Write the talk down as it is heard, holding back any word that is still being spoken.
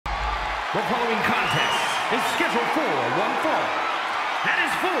The following contest is scheduled for one fall and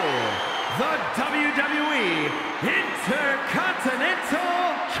is for the WWE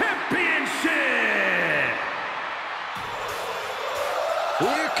Intercontinental Championship.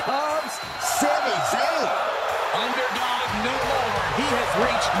 Here comes Sami Zayn. Underdog no more. He has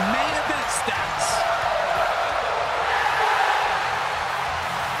reached main event status.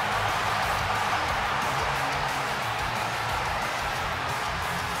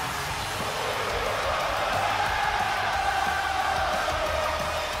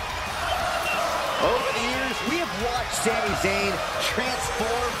 Over the years, we have watched Sami Zayn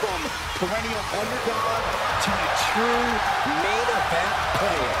transform from perennial underdog to a true main event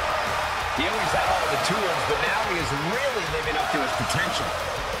player. He always had all the tools, but now he is really living up to his potential.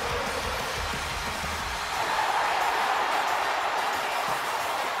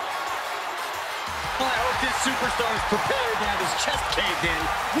 Well, I hope this superstar is prepared to have his chest caved in,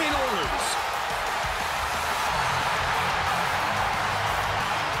 win or lose.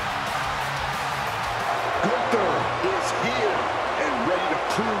 Gunther is here and ready to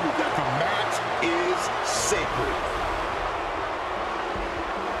prove that the match is sacred.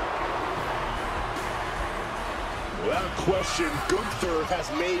 Without question, Gunther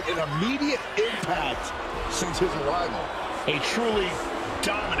has made an immediate impact since his arrival. A truly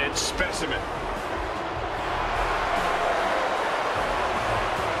dominant specimen.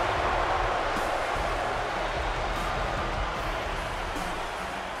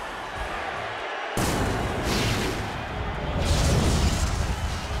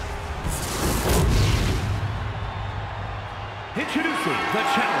 Introducing the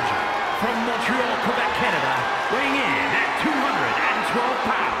challenger from Montreal, Quebec, Canada, weighing in at 212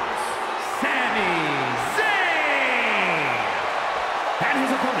 pounds, Sami Zayn. And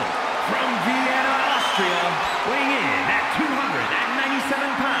his opponent from Vienna, Austria, weighing in at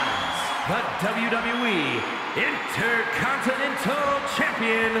 297 pounds, the WWE Intercontinental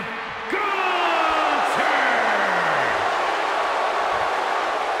Champion, Gunther.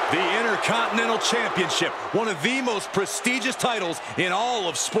 The Intercontinental Championship, one of the most prestigious titles in all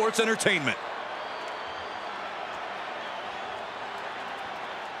of sports entertainment.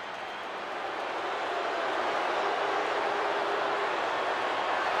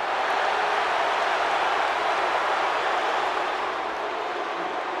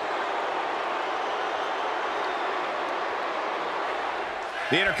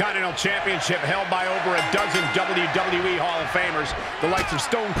 The Intercontinental Championship held by over a dozen WWE Hall of Famers, the likes of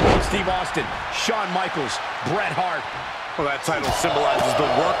Stone Cold Steve Austin, Shawn Michaels, Bret Hart. Well, that title symbolizes the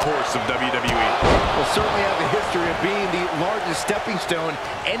workhorse of WWE. Will certainly have a history of being the largest stepping stone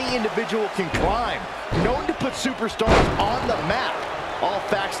any individual can climb. Known to put superstars on the map. All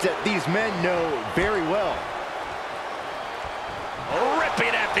facts that these men know very well.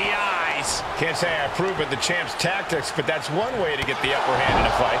 Ripping at the eyes. Can't say I approve of the champ's tactics, but that's one way to get the upper hand in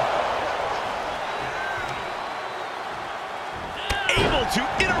a fight. Able to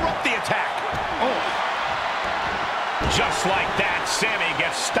interrupt the attack. Oh. Just like that, Sami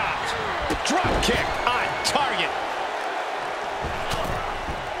gets stopped. Drop kick on target.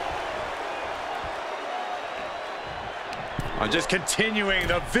 Just continuing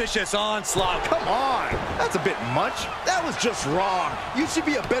the vicious onslaught. Come on, that's a bit much. That was just wrong. You should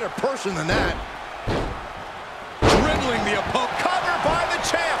be a better person than that. Dribbling the opponent. Cover by the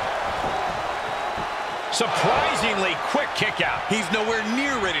champ. Surprisingly quick kick out. He's nowhere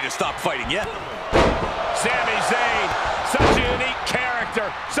near ready to stop fighting yet. Sami Zayn, such a unique character,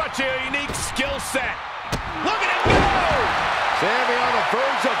 such a unique skill set. Look at him go! Sami on the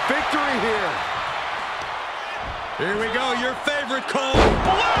verge of victory here. Here we go, your favorite call.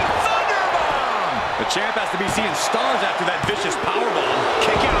 Blue Thunderbomb! The champ has to be seeing stars after that vicious powerbomb.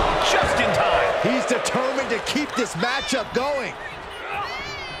 Kick out just in time. He's determined to keep this matchup going.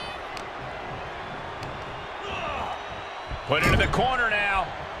 Put into the corner now.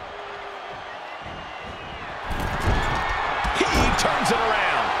 He turns it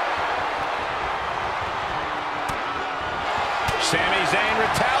around. Sami Zayn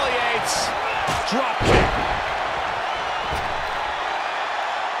retaliates. Drop kick.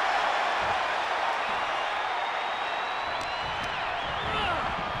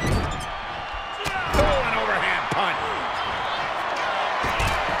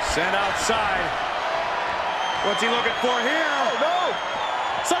 Sent outside. What's he looking for here? Oh, no!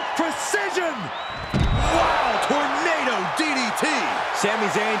 Such precision! Wow, tornado DDT!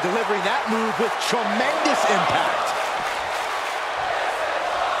 Sami Zayn delivering that move with tremendous impact.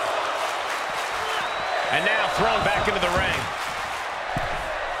 And now thrown back into the ring.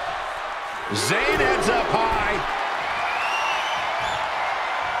 Zayn heads up high.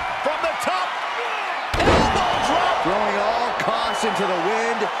 From the top. caution to the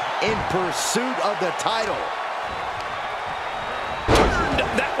wind in pursuit of the title.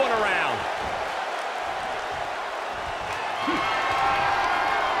 Turned that one around.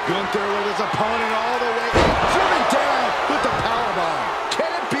 Gunther with his opponent all the way up, driven down with the powerbomb. Can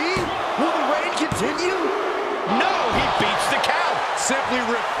it be? Will the reign continue? No, he beats the count. Simply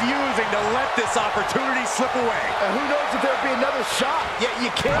refusing to let this opportunity slip away. And who knows if there'll be another shot, yet you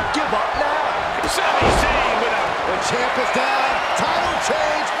can't give up now. Sami Zayn with a... The champ is down, title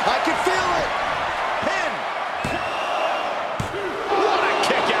change, I can feel it. Pin. What a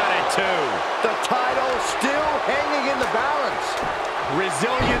kick out at two. The title still hanging in the balance.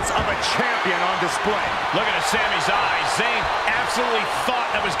 Resilience of a champion on display. Looking at Sami's eyes, Zayn absolutely thought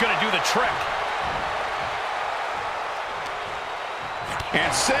that was going to do the trick.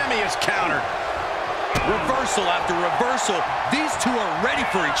 And Sami is countered. Reversal after reversal. These two are ready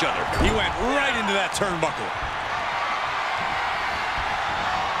for each other. He went right into that turnbuckle.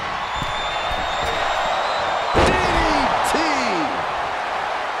 DDT!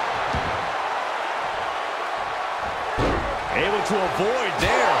 Able to avoid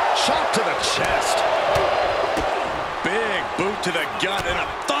there. Shot to the chest. Big boot to the gut and a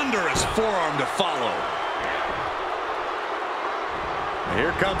thunderous forearm to follow.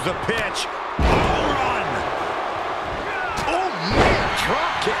 Here comes the pitch. Oh, run! Oh, man,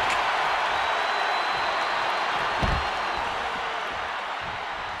 drop kick.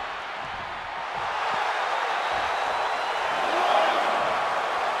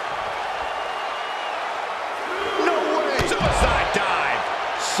 No way! Suicide dive.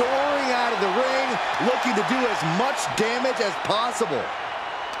 Soaring out of the ring, looking to do as much damage as possible.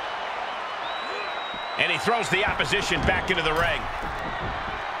 And he throws the opposition back into the ring.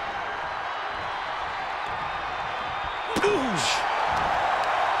 Oosh.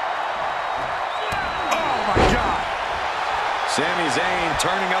 Oh, my God. Sami Zayn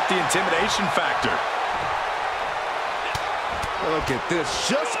turning up the intimidation factor. Look at this,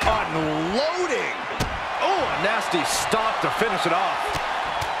 just unloading. Oh, a nasty stop to finish it off.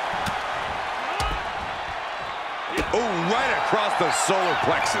 Oh, right across the solar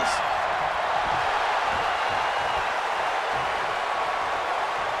plexus.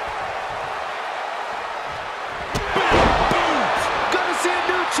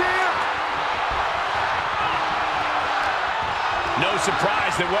 No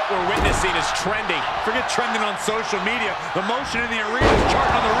surprise that what we're witnessing is trending. Forget trending on social media. The motion in the arena is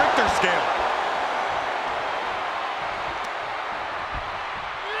charting on the Richter scale.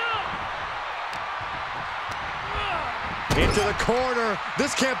 Into the corner.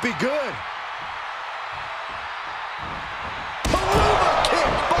 This can't be good. Paluma kick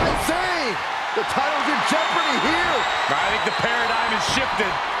by Zayn. The title's in jeopardy here. I think the paradigm has shifted.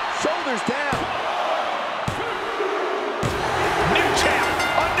 Shoulders down.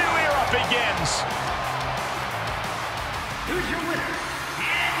 Begins. Who's your winner?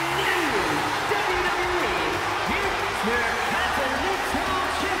 And new WWE Intercontinental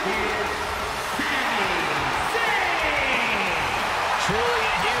Champion, Sami Zayn. Truly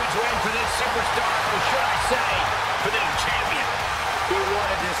a huge win for this superstar, or should I say, for the new champion. He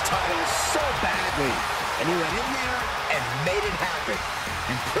wanted this title so badly, and he went in there and made it happen.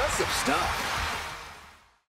 Impressive stuff.